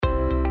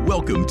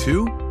Welcome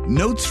to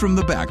Notes from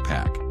the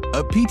Backpack,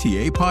 a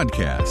PTA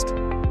podcast.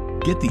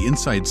 Get the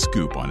inside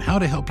scoop on how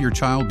to help your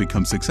child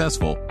become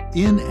successful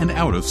in and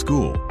out of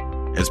school.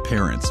 As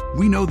parents,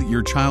 we know that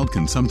your child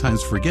can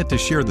sometimes forget to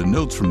share the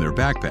notes from their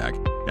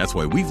backpack. That's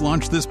why we've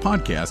launched this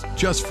podcast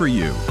just for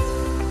you.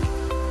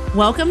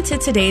 Welcome to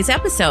today's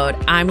episode.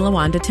 I'm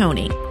LaWanda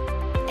Toney.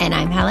 And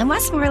I'm Helen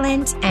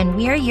Westmoreland, and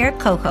we're your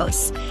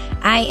co-hosts.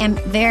 I am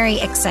very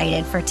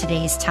excited for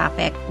today's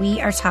topic. We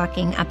are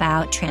talking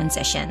about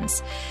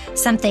transitions,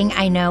 something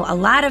I know a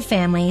lot of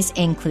families,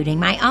 including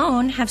my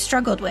own, have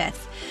struggled with.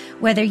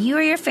 Whether you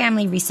or your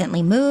family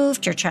recently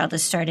moved, your child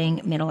is starting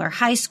middle or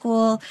high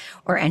school,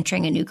 or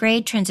entering a new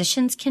grade,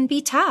 transitions can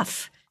be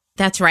tough.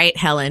 That's right,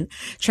 Helen.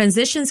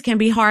 Transitions can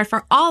be hard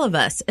for all of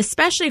us,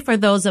 especially for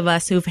those of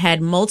us who've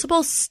had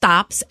multiple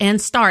stops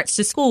and starts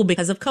to school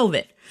because of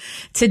COVID.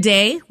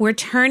 Today, we're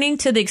turning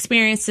to the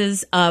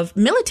experiences of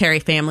military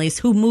families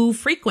who move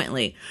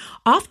frequently,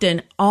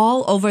 often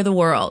all over the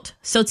world.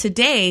 So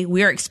today,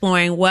 we are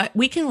exploring what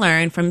we can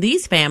learn from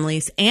these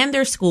families and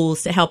their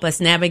schools to help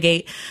us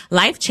navigate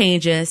life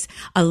changes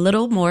a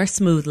little more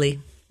smoothly.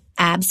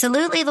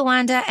 Absolutely,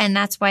 LaWanda, and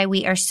that's why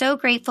we are so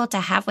grateful to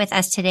have with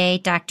us today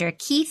Dr.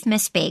 Keith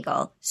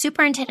Misbagel,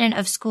 Superintendent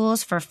of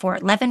Schools for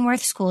Fort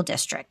Leavenworth School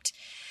District.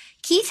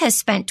 Keith has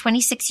spent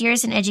 26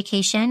 years in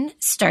education,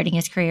 starting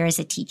his career as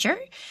a teacher.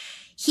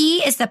 He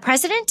is the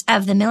president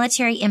of the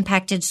Military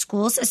Impacted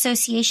Schools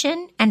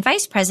Association and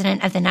vice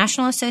president of the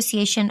National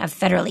Association of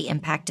Federally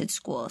Impacted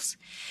Schools.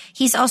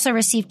 He's also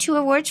received 2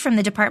 awards from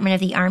the Department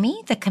of the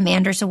Army, the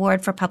Commander's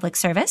Award for Public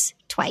Service,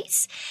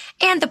 twice,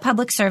 and the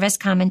Public Service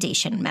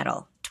Commendation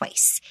Medal,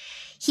 twice.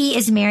 He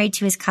is married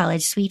to his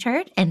college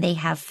sweetheart, and they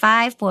have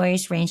 5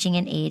 boys ranging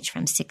in age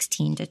from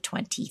 16 to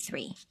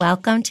 23.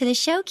 Welcome to the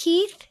show,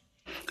 Keith.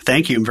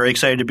 Thank you. I'm very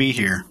excited to be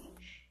here.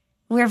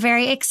 We're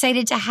very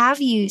excited to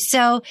have you.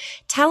 So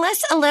tell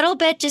us a little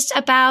bit just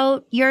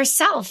about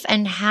yourself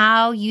and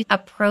how you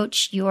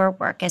approach your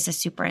work as a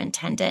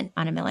superintendent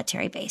on a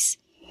military base.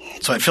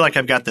 So I feel like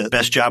I've got the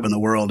best job in the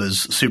world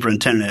as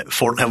superintendent at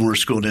Fort Leavenworth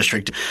School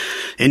District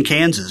in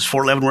Kansas,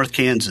 Fort Leavenworth,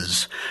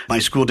 Kansas. My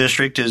school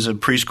district is a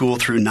preschool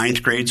through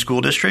 9th grade school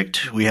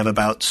district. We have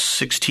about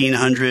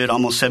 1,600,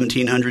 almost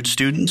 1,700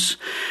 students,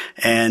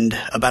 and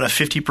about a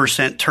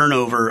 50%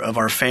 turnover of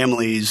our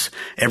families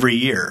every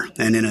year.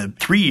 And in a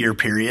 3-year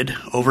period,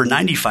 over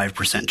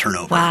 95%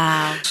 turnover.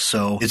 Wow.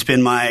 So it's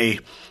been my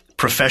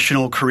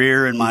professional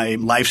career and my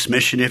life's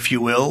mission, if you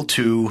will,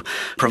 to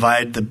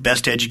provide the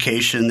best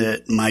education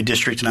that my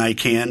district and I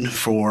can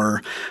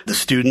for the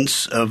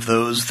students of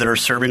those that are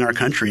serving our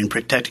country and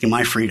protecting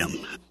my freedom.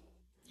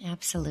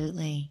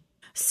 Absolutely.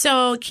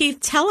 So, Keith,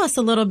 tell us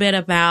a little bit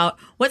about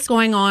what's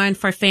going on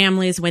for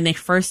families when they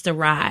first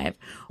arrive.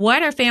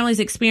 What are families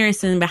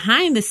experiencing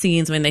behind the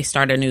scenes when they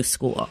start a new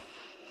school?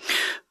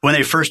 When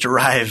they first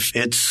arrive,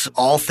 it's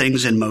all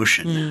things in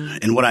motion.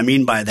 And what I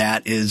mean by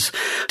that is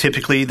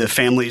typically the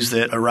families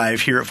that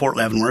arrive here at Fort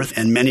Leavenworth,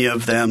 and many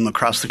of them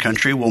across the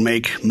country, will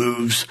make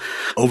moves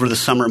over the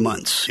summer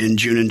months in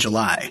June and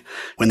July.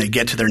 When they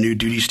get to their new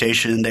duty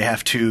station, they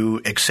have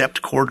to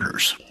accept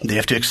quarters. They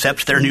have to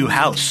accept their new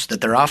house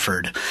that they're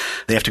offered.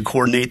 They have to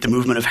coordinate the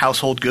movement of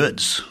household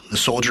goods. The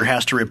soldier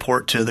has to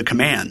report to the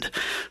command.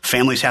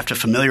 Families have to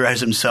familiarize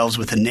themselves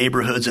with the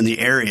neighborhoods in the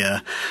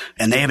area,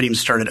 and they haven't even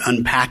started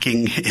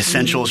unpacking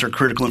essentials or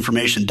critical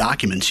information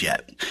documents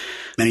yet.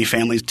 Many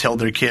families tell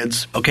their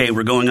kids, okay,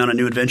 we're going on a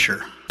new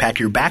adventure. Pack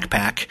your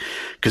backpack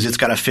because it's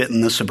got to fit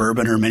in the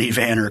Suburban or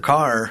minivan or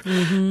car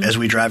as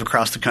we drive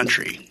across the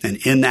country.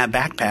 And in that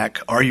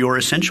backpack are your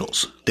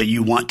essentials that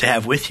you want to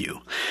have with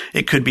you.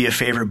 It could be a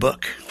favorite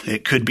book.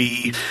 It could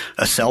be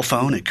a cell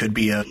phone. It could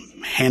be a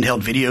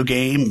handheld video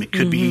game. It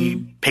could be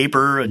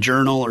paper, a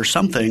journal, or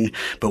something.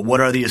 But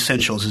what are the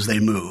essentials as they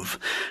move?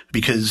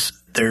 Because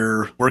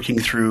they're working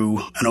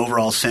through an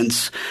overall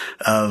sense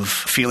of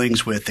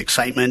feelings with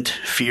excitement,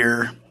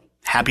 fear,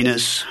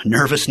 happiness,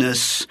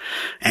 nervousness,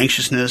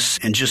 anxiousness,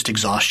 and just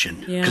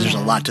exhaustion. Because there's a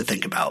lot to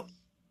think about.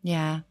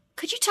 Yeah.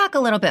 Could you talk a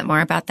little bit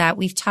more about that?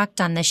 We've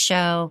talked on the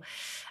show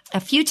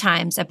a few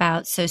times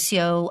about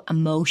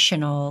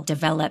socio-emotional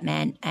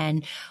development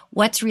and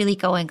what's really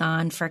going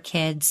on for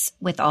kids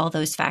with all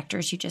those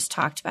factors you just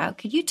talked about.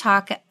 Could you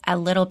talk a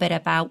little bit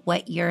about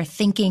what you're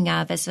thinking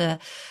of as a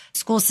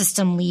school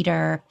system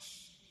leader?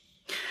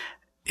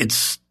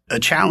 It's a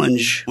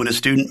challenge when a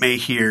student may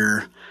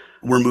hear,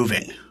 we're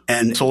moving.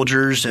 And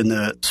soldiers and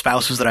the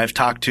spouses that I've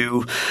talked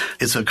to,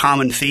 it's a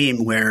common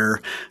theme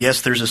where,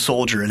 yes, there's a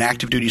soldier, an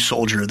active duty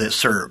soldier that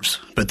serves,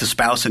 but the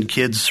spouse and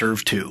kids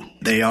serve too.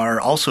 They are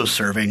also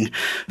serving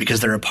because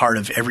they're a part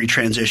of every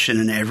transition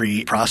and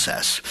every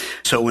process.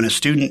 So when a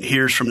student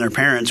hears from their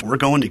parents, we're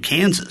going to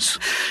Kansas,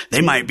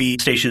 they might be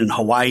stationed in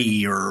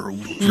Hawaii or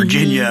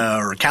Virginia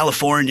or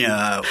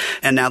California.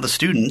 And now the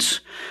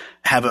students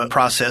have a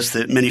process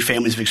that many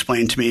families have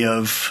explained to me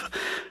of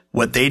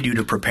what they do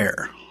to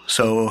prepare.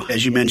 So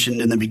as you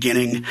mentioned in the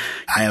beginning,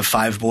 I have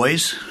 5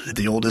 boys.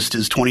 The oldest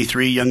is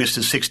 23, youngest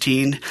is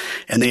 16,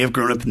 and they have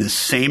grown up in the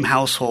same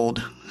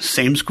household,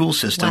 same school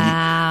system,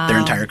 their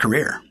entire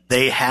career.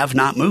 They have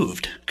not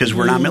moved because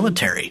we're not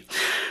military.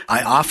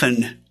 I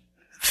often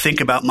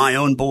think about my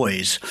own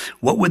boys.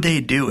 What would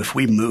they do if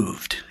we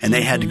moved and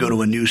they had to go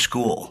to a new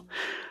school?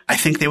 I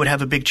think they would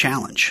have a big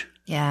challenge.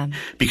 Yeah.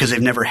 Because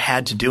they've never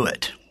had to do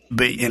it.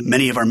 But in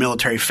many of our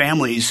military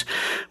families,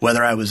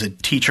 whether I was a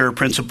teacher,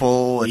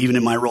 principal, even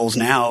in my roles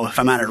now, if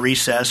I'm out at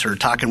recess or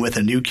talking with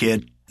a new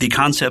kid, the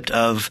concept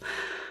of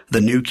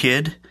the new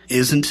kid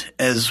isn't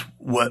as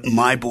what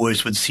my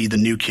boys would see the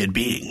new kid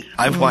being.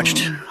 I've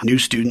watched new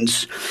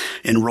students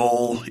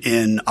enroll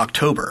in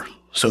October.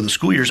 So the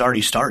school year's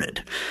already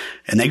started.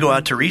 And they go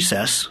out to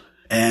recess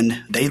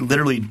and they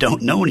literally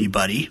don't know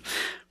anybody.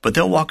 But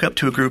they'll walk up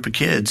to a group of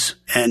kids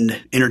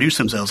and introduce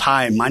themselves.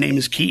 Hi, my name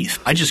is Keith.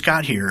 I just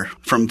got here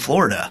from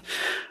Florida.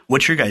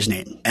 What's your guys'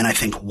 name? And I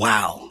think,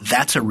 wow,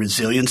 that's a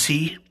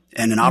resiliency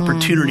and an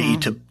opportunity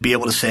to be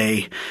able to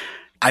say,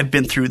 I've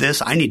been through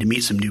this. I need to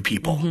meet some new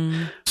people.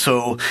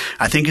 So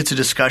I think it's a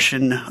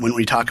discussion when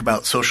we talk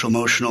about social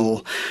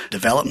emotional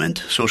development,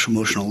 social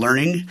emotional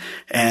learning,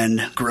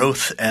 and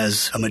growth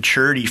as a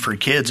maturity for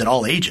kids at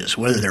all ages,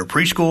 whether they're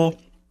preschool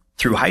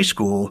through high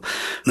school,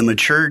 the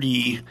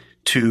maturity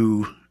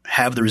to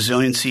have the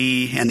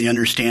resiliency and the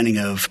understanding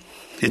of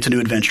it's a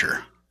new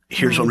adventure.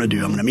 Here's what I'm going to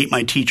do. I'm going to meet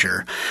my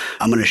teacher.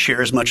 I'm going to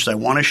share as much as I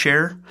want to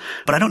share,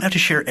 but I don't have to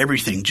share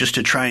everything just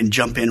to try and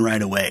jump in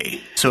right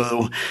away.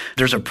 So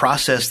there's a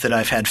process that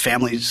I've had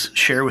families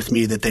share with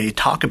me that they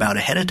talk about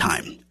ahead of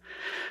time.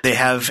 They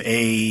have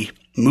a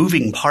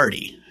moving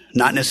party,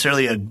 not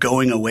necessarily a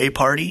going away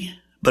party,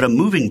 but a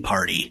moving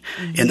party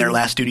in their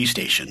last duty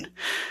station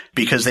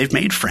because they've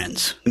made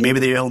friends. Maybe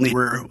they only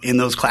were in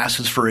those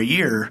classes for a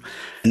year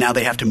and now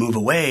they have to move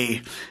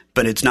away,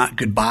 but it's not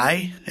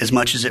goodbye as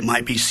much as it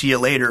might be see you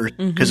later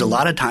because a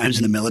lot of times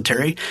in the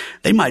military,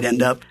 they might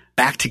end up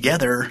back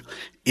together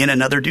in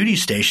another duty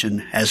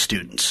station as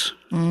students.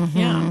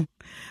 Yeah.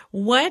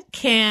 What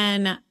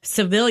can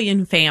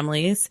civilian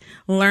families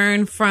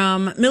learn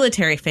from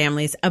military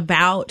families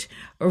about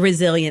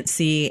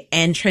resiliency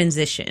and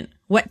transition?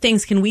 What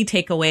things can we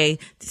take away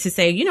to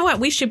say, you know what,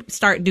 we should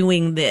start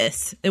doing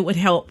this? It would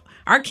help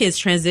our kids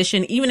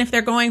transition, even if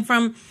they're going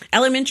from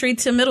elementary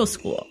to middle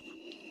school.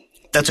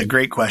 That's a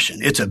great question.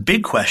 It's a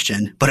big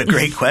question, but a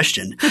great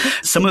question.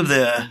 Some of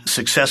the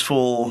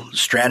successful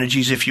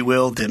strategies, if you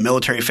will, that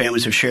military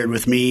families have shared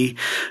with me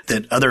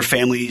that other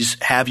families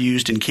have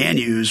used and can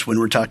use when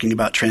we're talking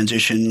about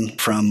transition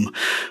from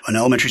an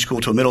elementary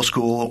school to a middle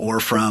school or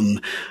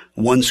from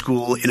one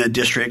school in a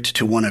district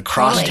to one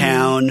across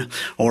town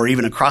or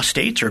even across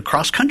states or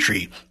across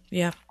country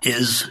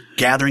is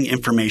gathering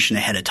information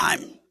ahead of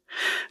time,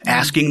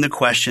 asking the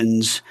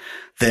questions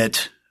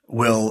that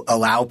will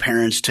allow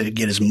parents to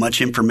get as much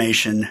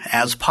information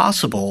as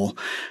possible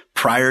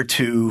prior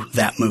to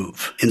that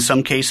move. In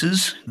some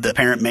cases, the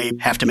parent may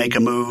have to make a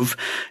move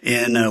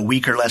in a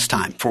week or less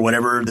time for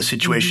whatever the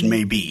situation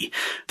may be.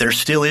 There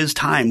still is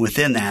time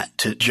within that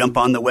to jump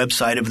on the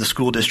website of the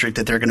school district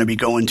that they're going to be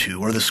going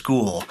to or the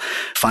school,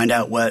 find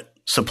out what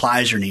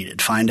supplies are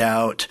needed, find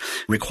out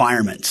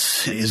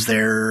requirements. Is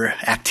there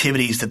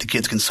activities that the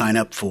kids can sign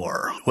up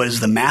for? What is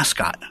the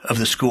mascot of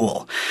the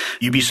school?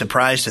 You'd be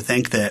surprised to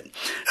think that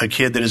a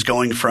kid that is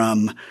going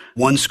from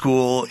one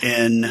school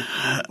in,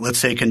 let's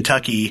say,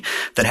 Kentucky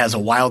that has a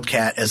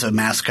wildcat as a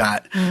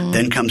mascot,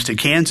 then comes to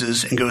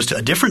Kansas and goes to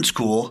a different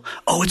school.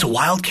 Oh, it's a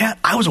wildcat?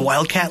 I was a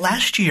wildcat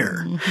last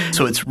year.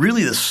 So it's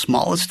really the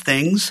smallest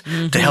things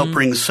to help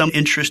bring some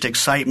interest,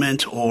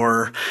 excitement,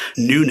 or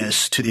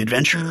newness to the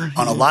adventure.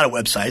 On a lot of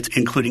websites,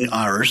 including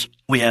ours,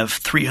 we have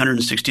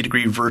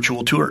 360-degree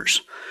virtual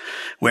tours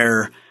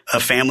where a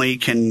family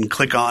can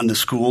click on the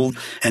school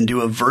and do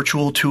a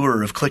virtual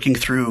tour of clicking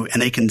through,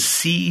 and they can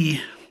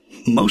see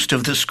most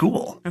of the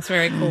school. That's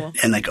very cool.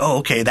 And like, oh,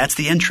 okay, that's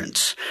the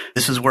entrance.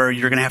 This is where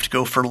you're going to have to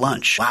go for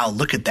lunch. Wow,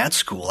 look at that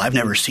school. I've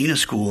never seen a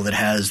school that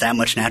has that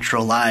much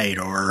natural light,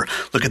 or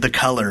look at the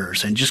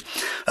colors, and just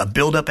a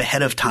build up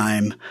ahead of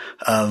time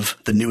of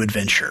the new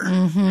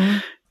adventure.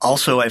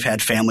 Also, I've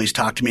had families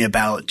talk to me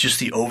about just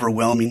the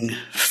overwhelming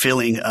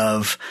feeling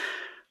of,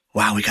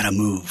 wow, we got to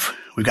move.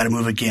 We've got to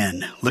move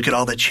again. Look at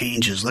all the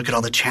changes. Look at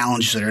all the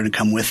challenges that are going to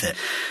come with it.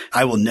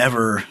 I will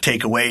never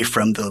take away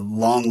from the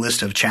long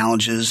list of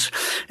challenges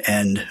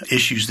and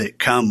issues that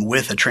come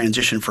with a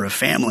transition for a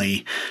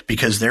family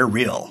because they're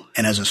real.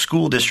 And as a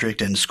school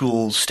district and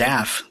school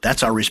staff,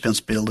 that's our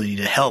responsibility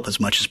to help as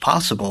much as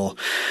possible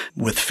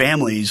with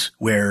families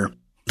where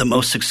the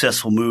most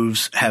successful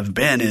moves have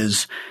been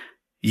is,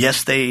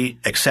 yes, they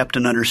accept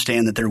and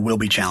understand that there will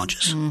be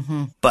challenges,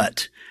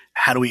 but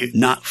how do we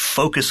not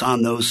focus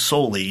on those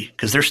solely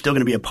because they're still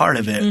going to be a part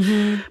of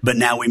it, but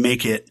now we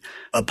make it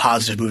a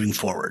positive moving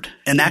forward.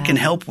 And that can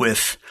help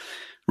with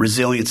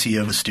resiliency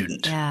of a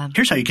student.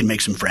 Here's how you can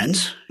make some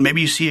friends.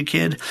 Maybe you see a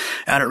kid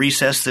out at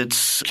recess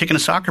that's kicking a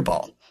soccer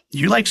ball.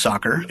 You like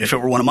soccer. If it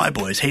were one of my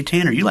boys, hey,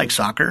 Tanner, you like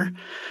soccer.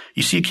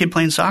 You see a kid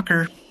playing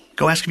soccer,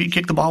 go ask if you can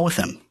kick the ball with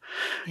them.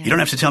 You don't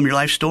have to tell them your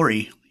life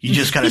story. You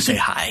just got to say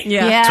hi.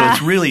 Yeah. So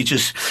it's really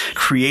just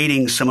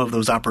creating some of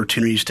those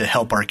opportunities to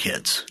help our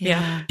kids.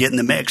 Yeah. Get in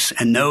the mix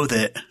and know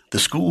that the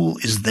school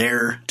is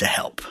there to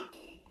help.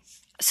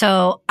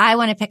 So I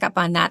want to pick up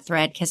on that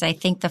thread because I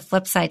think the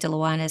flip side to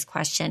Luana's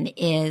question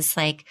is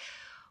like,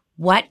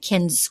 what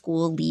can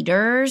school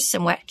leaders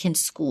and what can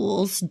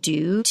schools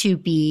do to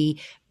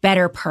be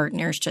better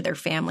partners to their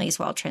families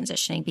while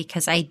transitioning?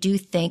 Because I do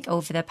think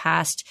over the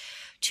past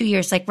 2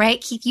 years, like,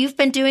 right, Keith, you've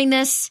been doing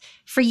this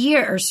for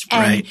years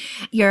and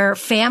your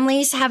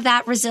families have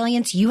that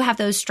resilience. You have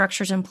those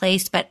structures in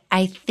place. But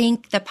I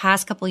think the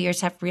past couple of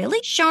years have really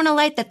shown a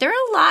light that there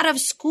are a lot of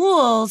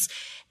schools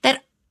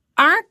that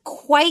aren't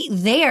quite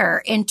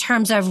there in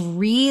terms of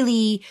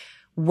really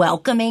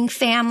welcoming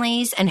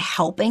families and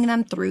helping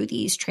them through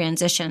these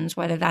transitions,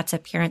 whether that's a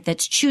parent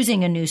that's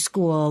choosing a new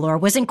school or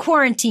was in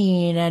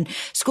quarantine and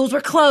schools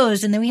were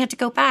closed and then we had to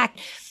go back.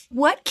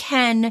 What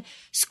can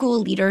school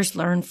leaders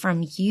learn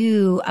from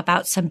you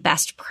about some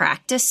best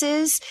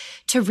practices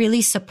to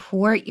really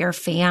support your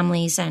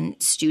families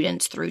and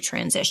students through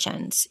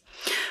transitions?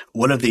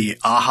 One of the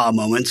aha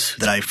moments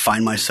that I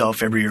find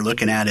myself every year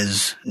looking at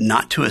is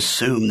not to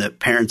assume that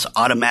parents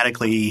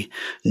automatically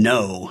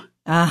know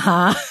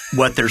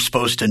what they're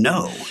supposed to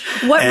know.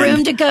 What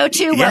room to go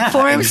to, what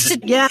forms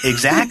to,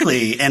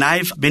 Exactly. And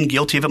I've been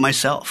guilty of it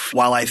myself.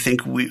 While I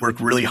think we work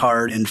really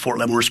hard in Fort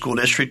Leavenworth School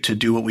District to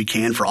do what we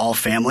can for all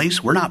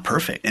families, we're not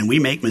perfect and we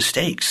make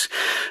mistakes.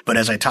 But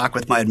as I talk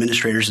with my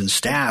administrators and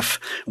staff,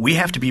 we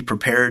have to be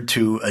prepared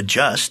to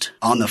adjust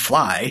on the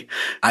fly.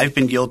 I've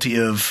been guilty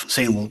of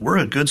saying, well, we're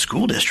a good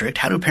school district.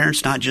 How do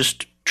parents not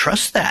just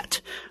trust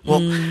that? Well,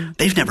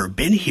 they've never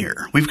been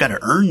here. We've got to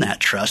earn that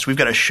trust. We've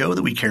got to show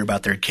that we care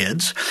about their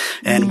kids,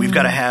 and we've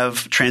got to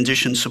have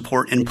transition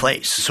support in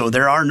place. So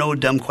there are no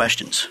dumb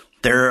questions.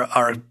 There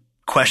are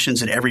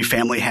questions that every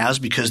family has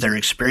because their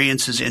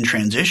experiences in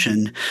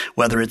transition,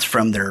 whether it's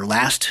from their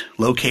last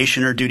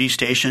location or duty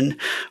station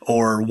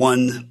or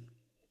one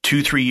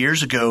 2-3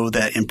 years ago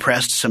that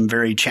impressed some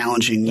very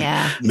challenging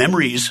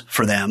memories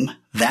for them,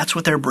 that's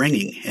what they're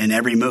bringing in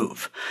every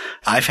move.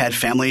 I've had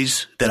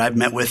families that I've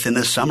met with in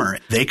this summer.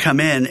 They come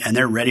in and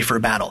they're ready for a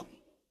battle.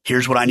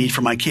 Here's what I need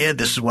for my kid.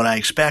 This is what I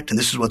expect, and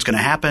this is what's going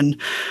to happen.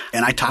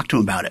 And I talk to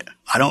them about it.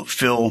 I don't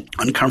feel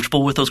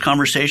uncomfortable with those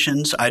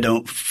conversations. I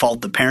don't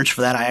fault the parents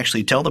for that. I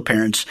actually tell the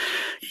parents,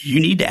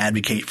 you need to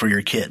advocate for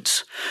your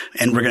kids,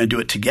 and we're going to do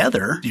it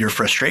together. Your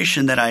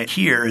frustration that I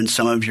hear in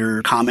some of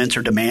your comments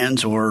or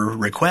demands or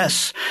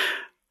requests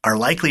are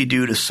likely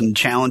due to some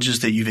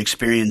challenges that you've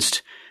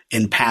experienced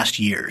in past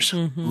years.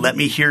 Let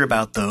me hear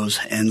about those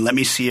and let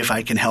me see if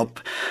I can help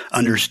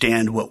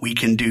understand what we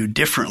can do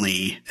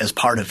differently as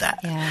part of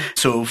that.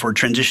 So for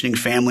transitioning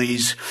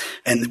families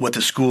and what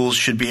the schools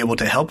should be able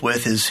to help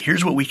with is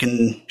here's what we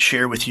can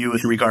share with you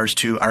in regards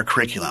to our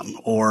curriculum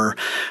or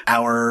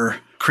our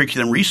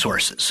curriculum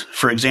resources.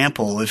 For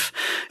example, if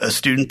a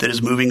student that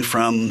is moving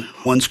from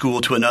one school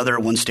to another,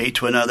 one state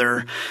to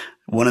another,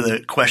 one of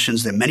the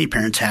questions that many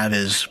parents have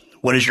is,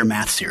 what is your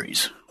math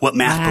series? What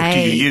math book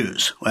do you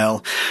use?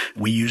 Well,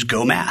 we use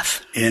Go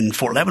Math in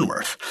Fort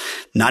Leavenworth.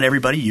 Not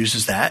everybody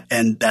uses that,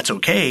 and that's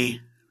okay.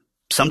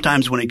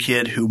 Sometimes when a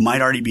kid who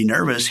might already be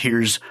nervous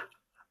hears,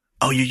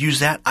 oh, you use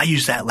that? I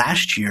used that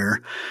last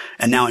year,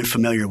 and now I'm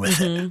familiar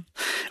with it.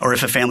 Or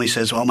if a family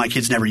says, well, my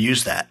kids never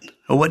use that.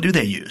 Well, what do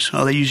they use?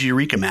 Oh, they use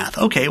Eureka Math.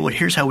 Okay, well,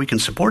 here's how we can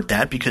support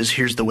that because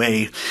here's the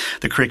way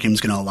the curriculum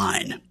is going to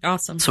align.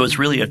 Awesome. So it's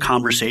really a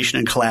conversation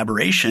and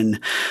collaboration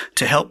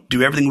to help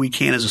do everything we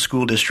can as a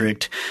school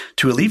district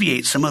to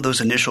alleviate some of those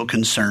initial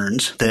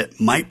concerns that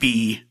might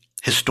be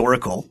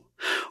historical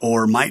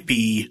or might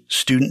be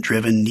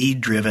student-driven,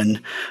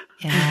 need-driven.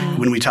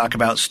 When we talk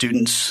about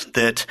students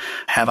that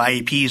have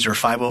IEPs or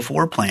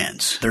 504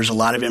 plans, there's a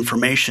lot of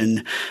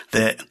information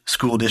that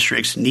school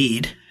districts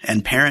need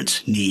and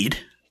parents need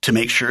to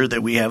make sure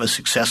that we have a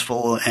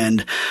successful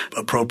and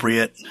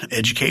appropriate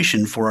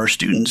education for our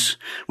students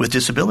with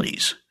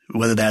disabilities,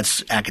 whether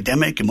that's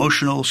academic,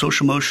 emotional,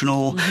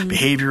 social-emotional,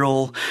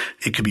 behavioral.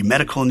 It could be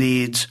medical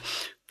needs.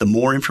 The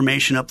more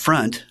information up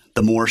front,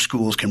 the more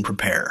schools can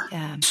prepare.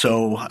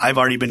 So I've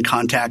already been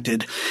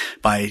contacted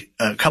by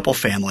a couple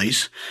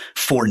families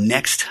for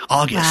next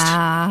August.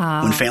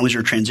 When families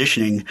are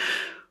transitioning,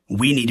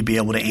 we need to be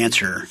able to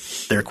answer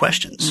their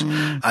questions.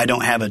 I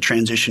don't have a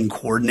transition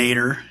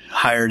coordinator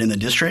hired in the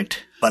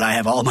district, but I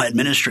have all my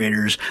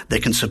administrators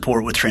that can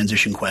support with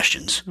transition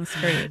questions. That's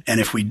great. And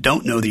if we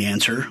don't know the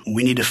answer,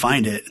 we need to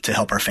find it to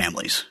help our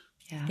families.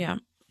 Yeah.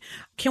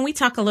 Can we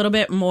talk a little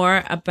bit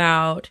more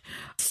about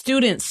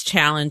students'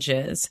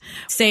 challenges?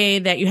 Say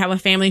that you have a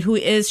family who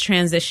is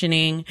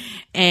transitioning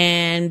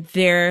and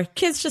their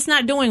kid's just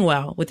not doing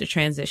well with the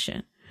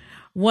transition.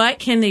 What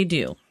can they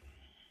do?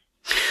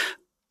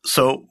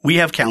 So we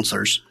have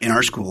counselors in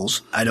our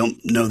schools. I don't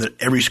know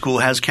that every school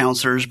has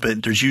counselors,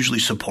 but there's usually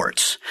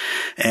supports.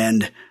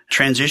 And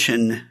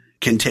transition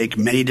can take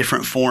many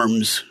different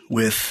forms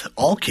with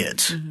all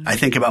kids. I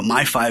think about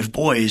my 5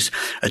 boys,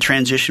 a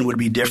transition would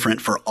be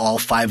different for all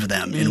 5 of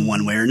them in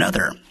one way or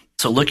another.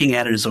 So looking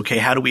at it is, okay,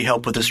 how do we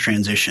help with this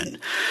transition?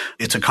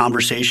 It's a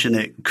conversation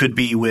that could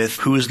be with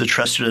who is the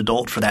trusted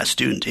adult for that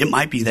student. It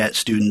might be that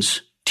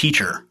student's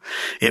teacher.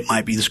 It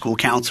might be the school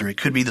counselor. It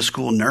could be the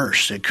school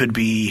nurse. It could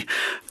be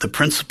the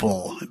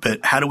principal.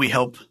 But how do we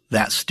help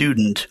that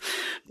student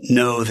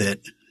know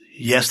that,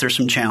 yes, there's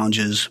some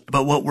challenges,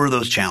 but what were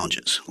those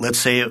challenges? Let's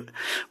say it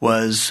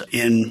was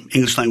in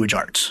English language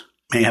arts.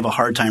 May have a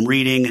hard time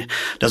reading,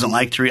 doesn't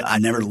like to read. I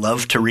never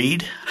loved to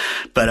read,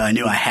 but I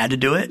knew I had to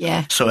do it.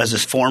 Yeah. So as a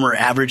former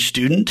average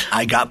student,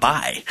 I got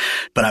by.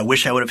 But I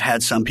wish I would have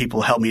had some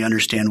people help me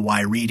understand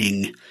why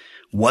reading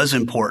was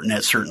important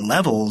at certain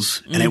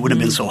levels, and it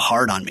wouldn't have been so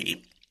hard on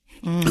me.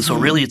 And so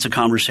really it's a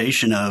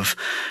conversation of,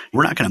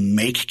 we're not going to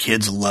make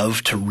kids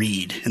love to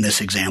read in this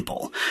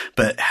example,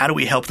 but how do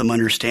we help them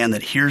understand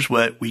that here's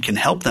what we can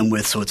help them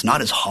with so it's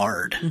not as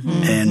hard?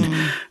 And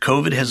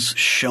COVID has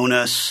shown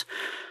us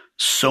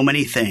so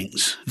many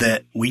things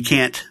that we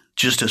can't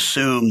just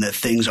assume that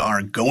things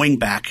are going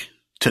back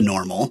to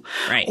normal,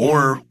 right,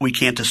 or we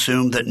can't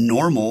assume that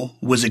normal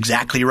was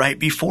exactly right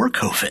before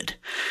COVID.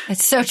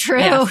 It's so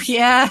true.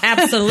 Yeah.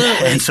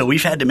 Absolutely. And so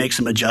we've had to make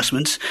some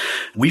adjustments.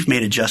 We've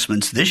made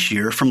adjustments this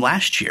year from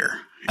last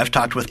year. I've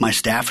talked with my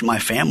staff and my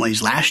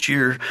families. Last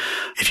year,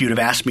 if you would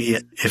have asked me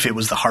if it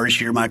was the hardest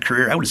year of my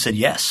career, I would have said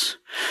yes.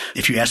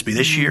 If you asked me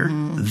this year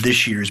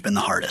has been the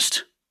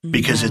hardest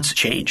because it's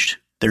changed.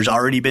 There's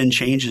already been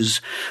changes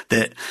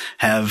that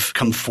have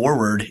come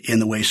forward in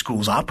the way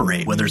schools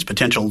operate, whether it's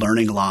potential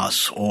learning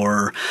loss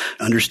or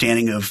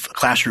understanding of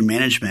classroom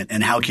management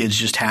and how kids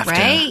just have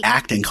to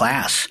act in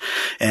class.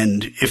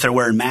 And if they're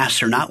wearing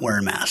masks or not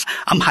wearing masks.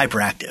 I'm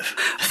hyperactive.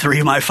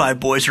 3 of my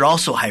 5 boys are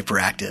also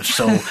hyperactive.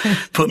 So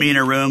put me in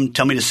a room,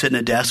 tell me to sit in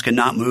a desk and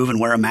not move and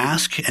wear a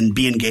mask and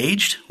be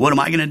engaged. What am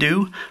I going to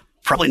do?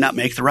 Probably not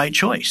make the right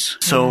choice.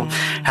 So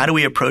how do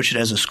we approach it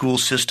as a school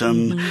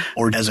system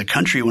or as a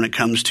country when it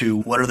comes to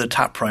what are the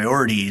top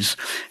priorities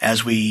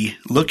as we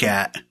look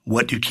at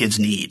what do kids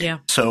need? Yeah.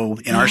 So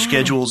in our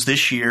schedules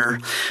this year,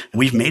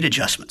 we've made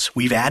adjustments.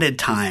 We've added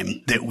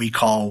time that we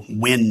call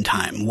win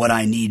time, what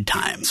I need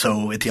time.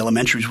 So at the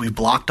elementaries, we've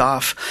blocked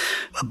off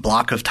a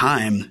block of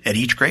time at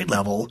each grade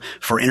level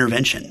for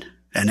intervention.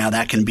 And now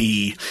that can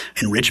be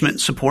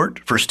enrichment support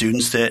for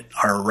students that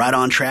are right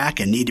on track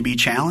and need to be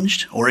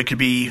challenged, or it could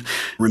be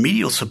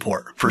remedial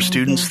support for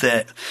students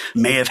that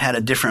may have had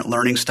a different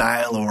learning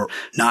style or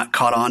not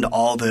caught on to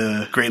all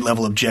the grade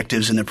level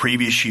objectives in the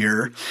previous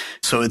year.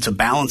 So it's a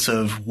balance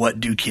of what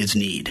do kids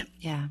need.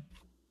 Yeah.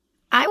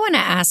 I want to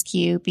ask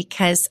you,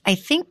 because I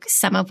think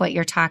some of what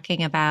you're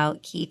talking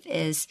about, Keith,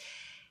 is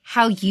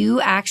how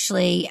you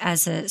actually,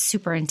 as a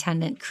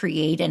superintendent,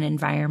 create an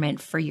environment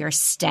for your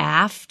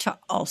staff to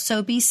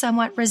also be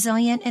somewhat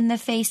resilient in the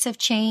face of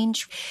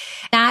change.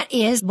 That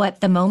is what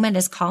the moment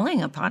is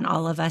calling upon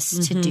all of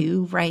us to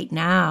do right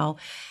now.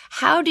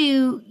 How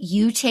do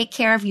you take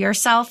care of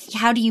yourself?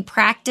 How do you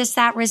practice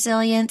that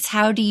resilience?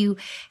 How do you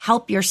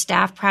help your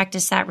staff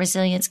practice that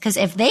resilience? Because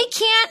if they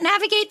can't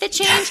navigate the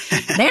change,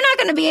 they're not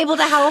going to be able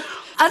to help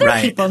other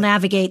people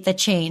navigate the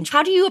change.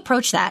 How do you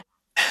approach that?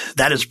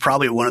 That is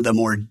probably one of the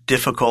more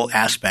difficult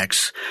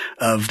aspects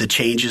of the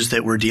changes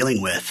that we're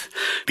dealing with,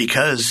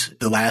 because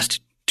the last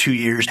 2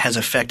 years has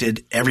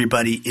affected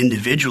everybody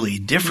individually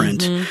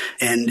different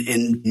and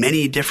in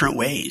many different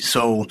ways.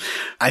 So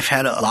I've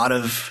had a lot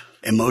of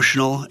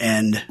emotional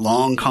and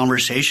long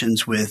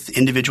conversations with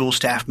individual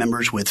staff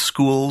members, with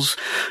schools,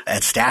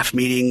 at staff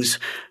meetings,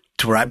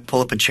 to where I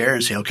pull up a chair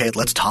and say, okay,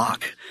 let's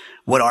talk.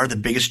 What are the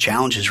biggest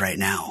challenges right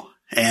now?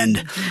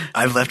 And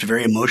I've left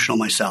very emotional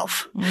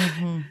myself.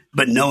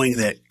 But knowing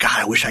that, God,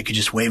 I wish I could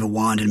just wave a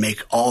wand and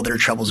make all their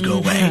troubles go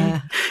away.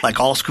 Like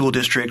all school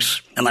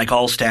districts and like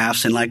all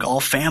staffs and like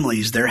all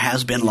families, there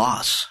has been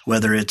loss,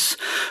 whether it's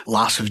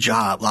loss of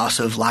job,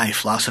 loss of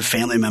life, loss of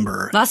family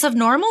member. Loss of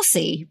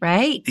normalcy,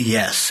 right?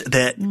 Yes,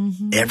 that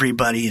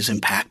everybody is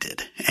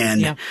impacted.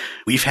 And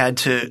we've had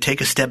to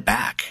take a step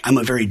back. I'm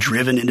a very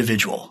driven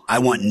individual. I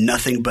want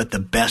nothing but the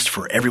best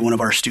for every one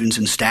of our students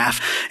and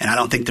staff. And I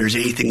don't think there's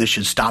anything that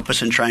should stop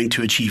us in trying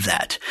to achieve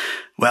that.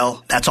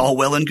 Well, that's all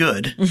well and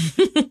good.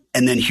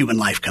 And then human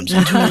life comes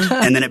into it.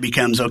 And then it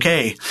becomes,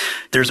 okay,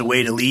 there's a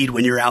way to lead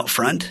when you're out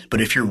front. But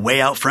if you're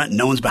way out front and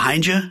no one's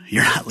behind you,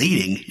 you're not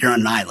leading. You're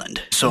on an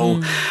island.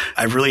 So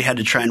I've really had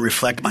to try and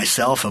reflect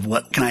myself of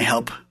what can I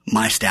help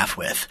my staff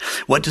with?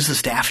 What does the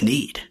staff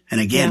need? And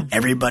again,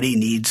 everybody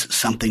needs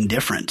something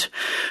different,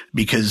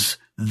 because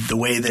the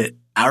way that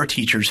our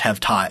teachers have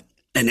taught,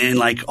 and in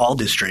like all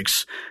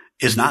districts,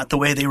 is not the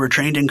way they were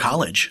trained in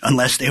college,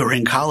 unless they were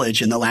in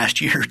college in the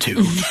last year or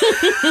two.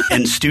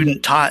 And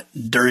student taught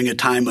during a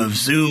time of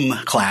Zoom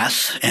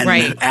class and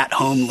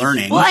at-home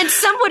learning. Well, and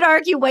some would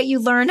argue what you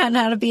learn on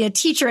how to be a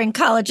teacher in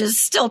college is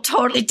still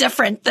totally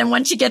different than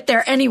once you get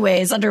there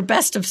anyways, under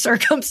best of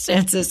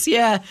circumstances.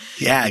 Yeah,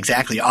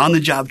 exactly.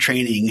 On-the-job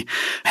training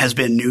has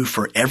been new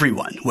for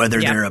everyone,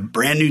 whether they're a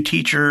brand new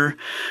teacher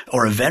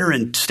or a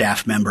veteran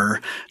staff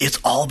member. It's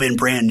all been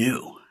brand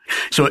new.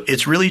 So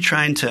it's really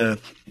trying to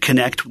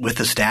connect with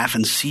the staff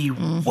and see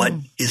what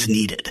is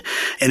needed.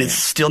 And it's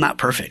still not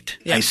perfect.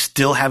 I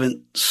still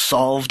haven't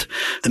solved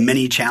the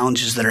many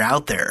challenges that are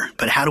out there.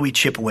 But how do we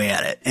chip away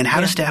at it? And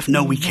how does staff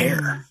know we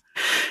care?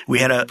 We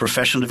had a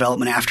professional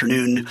development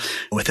afternoon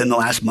within the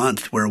last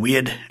month where we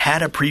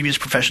had a previous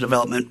professional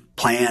development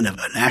plan of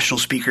a national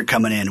speaker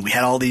coming in. We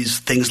had all these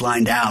things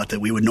lined out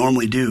that we would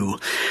normally do.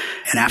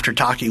 And after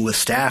talking with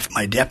staff,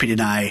 my deputy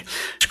and I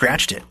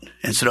scratched it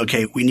and said,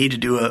 okay, we need to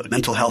do a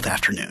mental health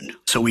afternoon.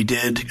 So we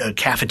did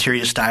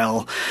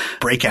cafeteria-style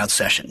breakout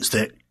sessions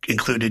that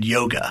included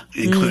yoga,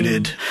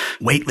 included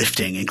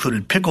weightlifting,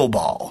 included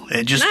pickleball.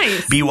 It just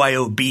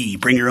BYOB,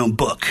 bring your own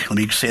book. Let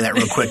me say that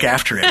real quick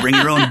after it. Bring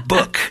your own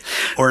book,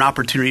 or an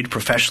opportunity to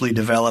professionally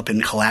develop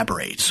and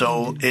collaborate.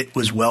 So it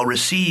was well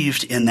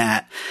received in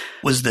that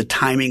was the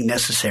timing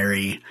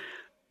necessary,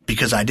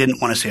 because I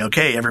didn't want to say,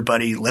 okay,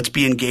 everybody, let's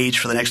be engaged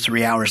for the next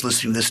 3 hours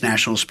listening to this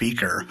national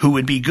speaker who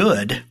would be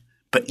good,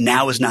 but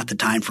now is not the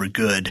time for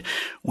good.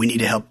 We need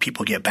to help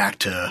people get back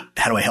to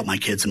how do I help my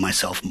kids and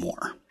myself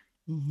more.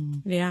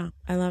 Yeah,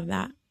 I love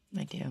that.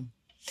 I do.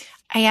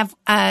 I have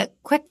a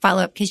quick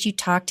follow-up because you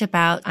talked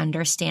about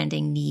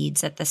understanding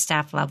needs at the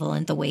staff level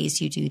and the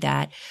ways you do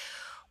that.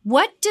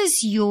 What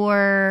does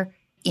your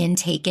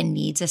intake and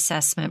needs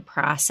assessment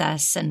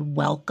process and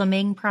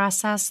welcoming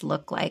process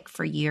look like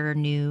for your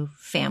new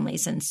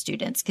families and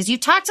students? Because you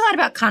talked a lot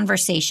about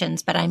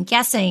conversations, but I'm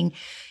guessing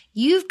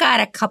you've got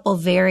a couple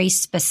very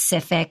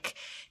specific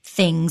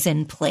things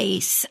in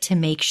place to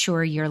make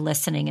sure you're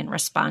listening and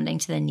responding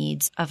to the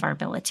needs of our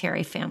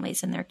military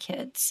families and their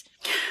kids.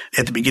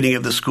 At the beginning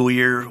of the school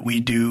year, we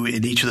do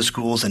in each of the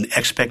schools an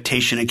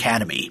expectation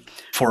academy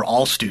for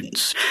all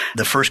students.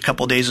 The first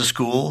couple days of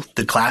school,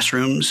 the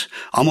classrooms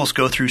almost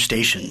go through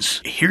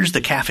stations. Here's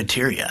the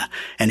cafeteria,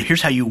 and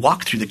here's how you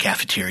walk through the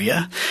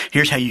cafeteria.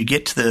 Here's how you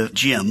get to the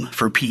gym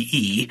for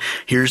PE.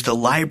 Here's the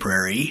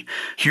library.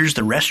 Here's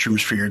the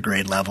restrooms for your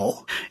grade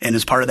level. And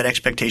as part of that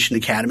expectation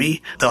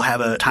academy, they'll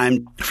have a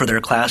time for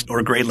their class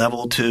or grade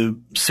level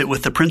to sit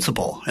with the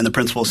principal, and the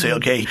principal will say,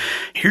 okay,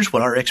 here's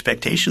what our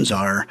expectations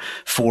are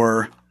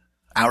for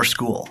our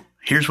school.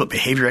 Here's what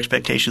behavior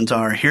expectations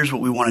are. Here's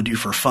what we want to do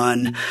for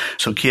fun.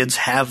 So kids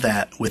have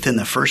that within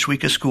the first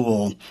week of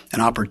school,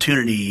 an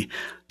opportunity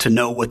to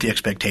know what the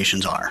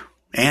expectations are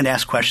and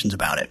ask questions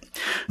about it.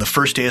 The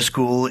first day of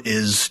school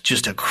is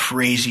just a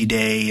crazy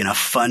day and a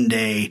fun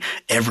day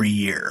every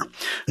year.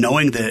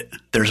 Knowing that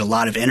there's a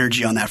lot of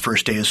energy on that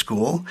first day of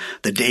school,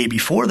 the day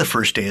before the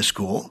first day of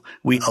school,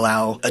 we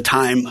allow a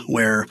time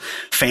where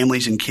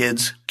families and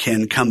kids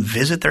can come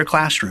visit their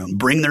classroom,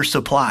 bring their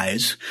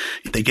supplies.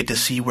 They get to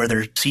see where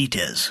their seat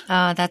is.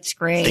 Oh, that's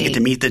great. They get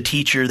to meet the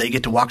teacher. They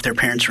get to walk their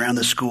parents around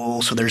the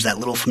school. So there's that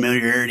little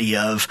familiarity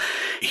of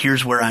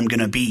here's where I'm going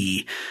to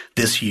be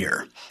this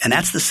year. And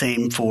that's the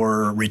same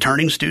for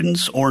returning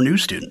students or new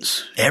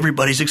students.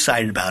 Everybody's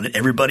excited about it.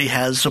 Everybody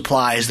has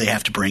supplies they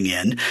have to bring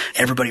in.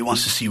 Everybody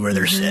wants to see where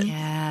they're sitting.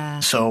 Yeah.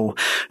 So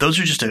those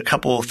are just a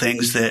couple of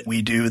things that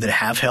we do that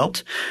have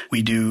helped.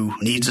 We do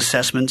needs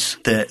assessments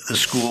that the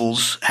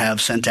schools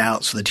have sent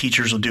out. So the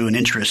teachers will do an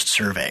interest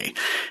survey.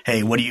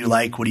 Hey, what do you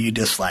like? What do you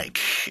dislike?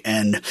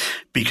 And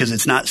because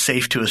it's not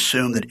safe to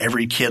assume that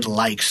every kid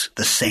likes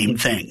the same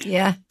thing.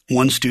 Yeah.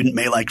 One student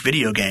may like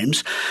video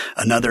games.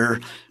 Another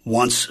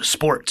wants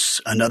sports.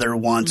 Another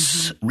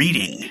wants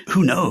reading.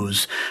 Who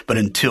knows? But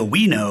until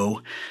we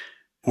know,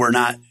 we're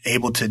not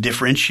able to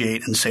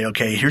differentiate and say,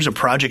 okay, here's a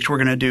project we're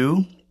going to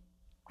do.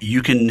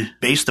 You can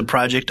base the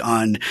project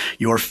on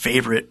your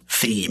favorite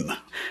theme.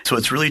 So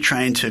it's really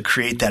trying to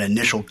create that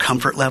initial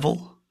comfort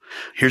level.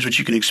 Here's what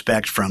you can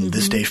expect from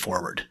this day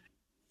forward.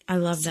 I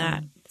love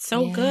that.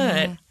 So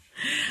good.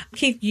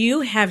 Keith,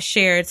 you have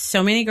shared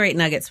so many great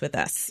nuggets with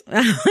us.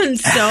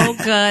 So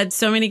good.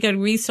 So many good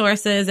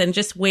resources and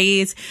just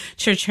ways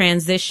to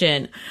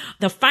transition.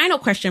 The final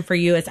question for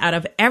you is, out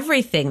of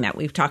everything that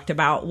we've talked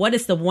about, what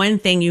is the one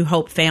thing you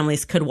hope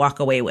families could walk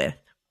away with?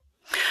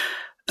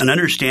 An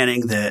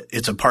understanding that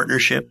it's a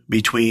partnership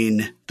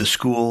between the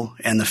school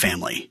and the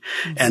family,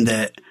 and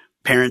that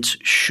parents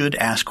should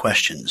ask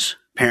questions.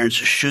 Parents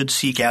should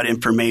seek out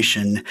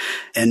information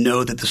and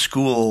know that the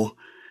school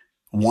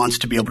wants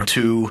to be able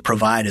to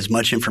provide as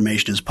much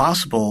information as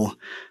possible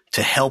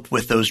to help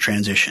with those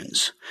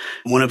transitions.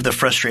 One of the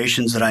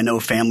frustrations that I know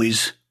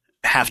families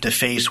have to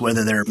face,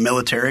 whether they're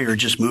military or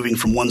just moving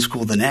from one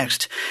school to the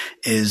next,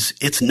 is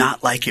it's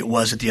not like it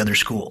was at the other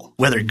school.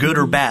 Whether good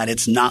or bad,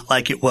 it's not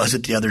like it was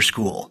at the other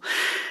school.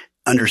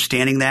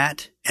 Understanding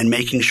that and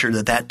making sure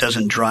that that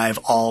doesn't drive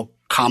all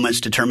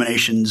comments,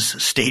 determinations,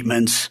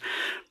 statements,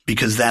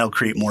 because that'll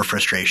create more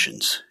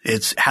frustrations.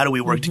 It's how do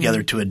we work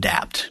together to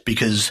adapt?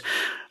 Because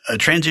a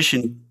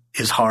transition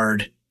is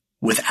hard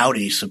without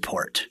any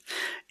support.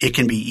 It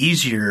can be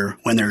easier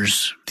when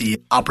there's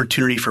the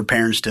opportunity for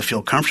parents to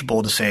feel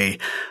comfortable to say,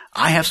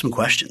 I have some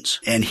questions,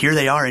 and here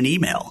they are in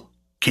email.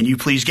 Can you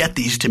please get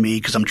these to me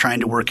because I'm trying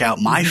to work out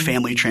my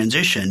family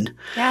transition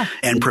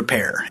and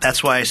prepare.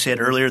 That's why I said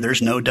earlier,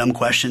 there's no dumb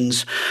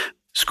questions.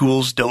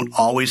 Schools don't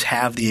always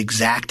have the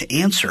exact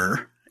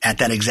answer at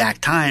that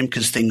exact time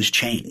because things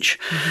change.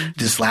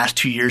 This last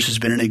 2 years has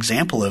been an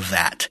example of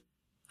that.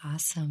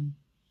 Awesome.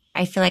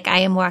 I feel like I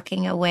am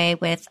walking away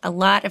with a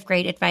lot of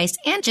great advice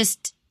and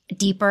just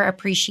deeper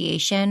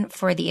appreciation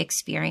for the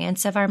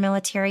experience of our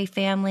military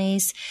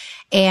families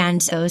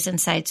and those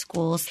inside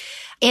schools.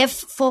 If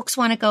folks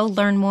want to go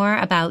learn more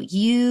about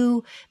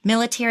you,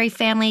 military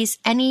families,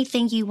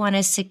 anything you want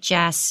to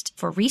suggest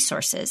for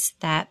resources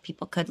that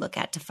people could look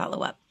at to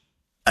follow up?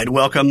 I'd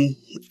welcome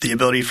the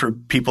ability for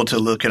people to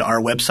look at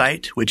our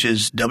website, which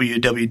is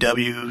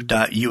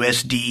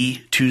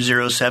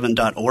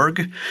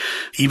www.usd207.org.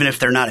 Even if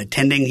they're not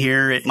attending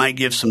here, it might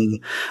give some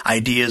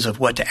ideas of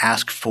what to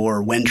ask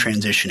for when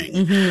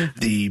transitioning.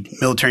 The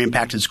Military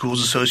Impacted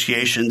Schools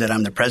Association that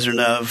I'm the president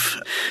of,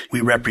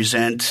 we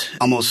represent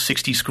almost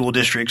 60 school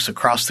districts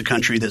across the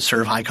country that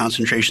serve high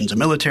concentrations of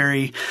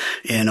military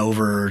in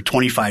over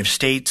 25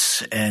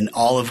 states, and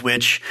all of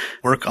which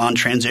work on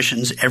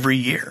transitions every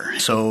year.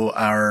 So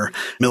our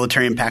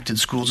Military Impacted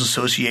Schools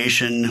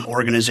Association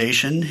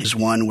organization is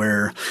one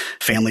where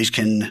families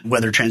can,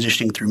 whether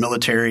transitioning through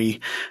military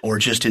or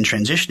just in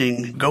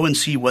transitioning, go and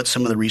see what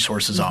some of the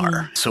resources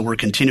are. So we're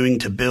continuing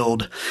to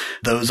build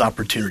those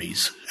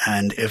opportunities.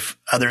 And if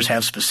others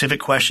have specific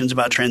questions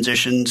about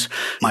transitions,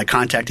 my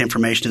contact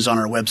information is on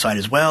our website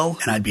as well.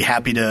 And I'd be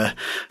happy to,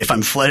 if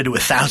I'm flooded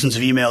with thousands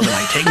of emails, it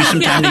might take me some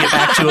time to get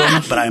back to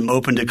them, but I'm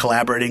open to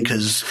collaborating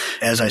because,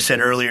 as I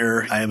said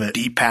earlier, I have a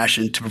deep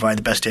passion to provide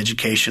the best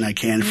education I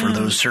can for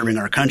those serving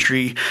our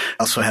country.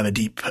 I also have a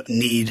deep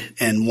need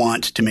and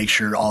want to make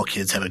sure all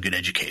kids have a good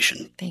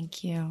education.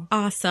 Thank you.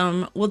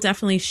 Awesome. We'll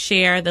definitely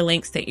share the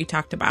links that you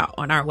talked about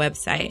on our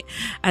website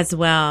as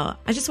well.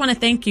 I just want to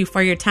thank you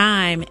for your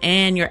time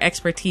and your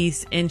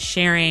expertise in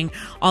sharing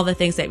all the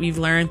things that you've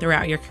learned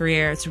throughout your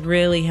career. It's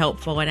really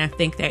helpful, and I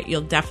think that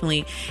you'll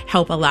definitely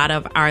help a lot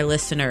of our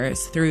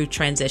listeners through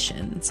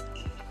transitions.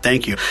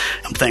 Thank you.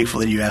 I'm thankful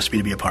that you asked me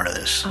to be a part of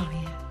this. Oh, yeah.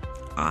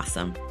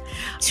 Awesome.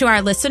 To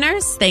our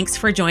listeners, thanks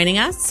for joining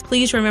us.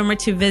 Please remember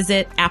to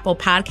visit Apple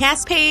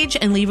Podcast page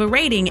and leave a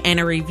rating and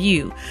a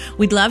review.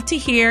 We'd love to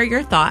hear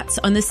your thoughts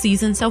on the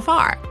season so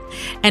far.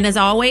 And as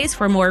always,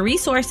 for more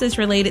resources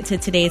related to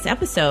today's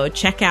episode,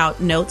 check out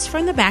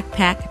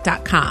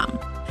notesfromthebackpack.com.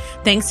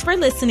 Thanks for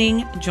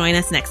listening. Join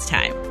us next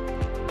time.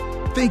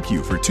 Thank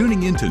you for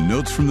tuning in to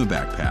Notes from the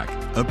Backpack,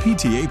 a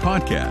PTA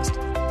podcast.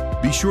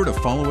 Be sure to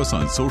follow us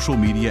on social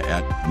media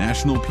at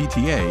National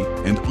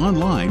PTA and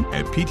online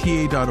at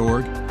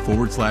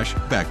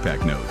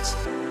pta.org/backpack notes.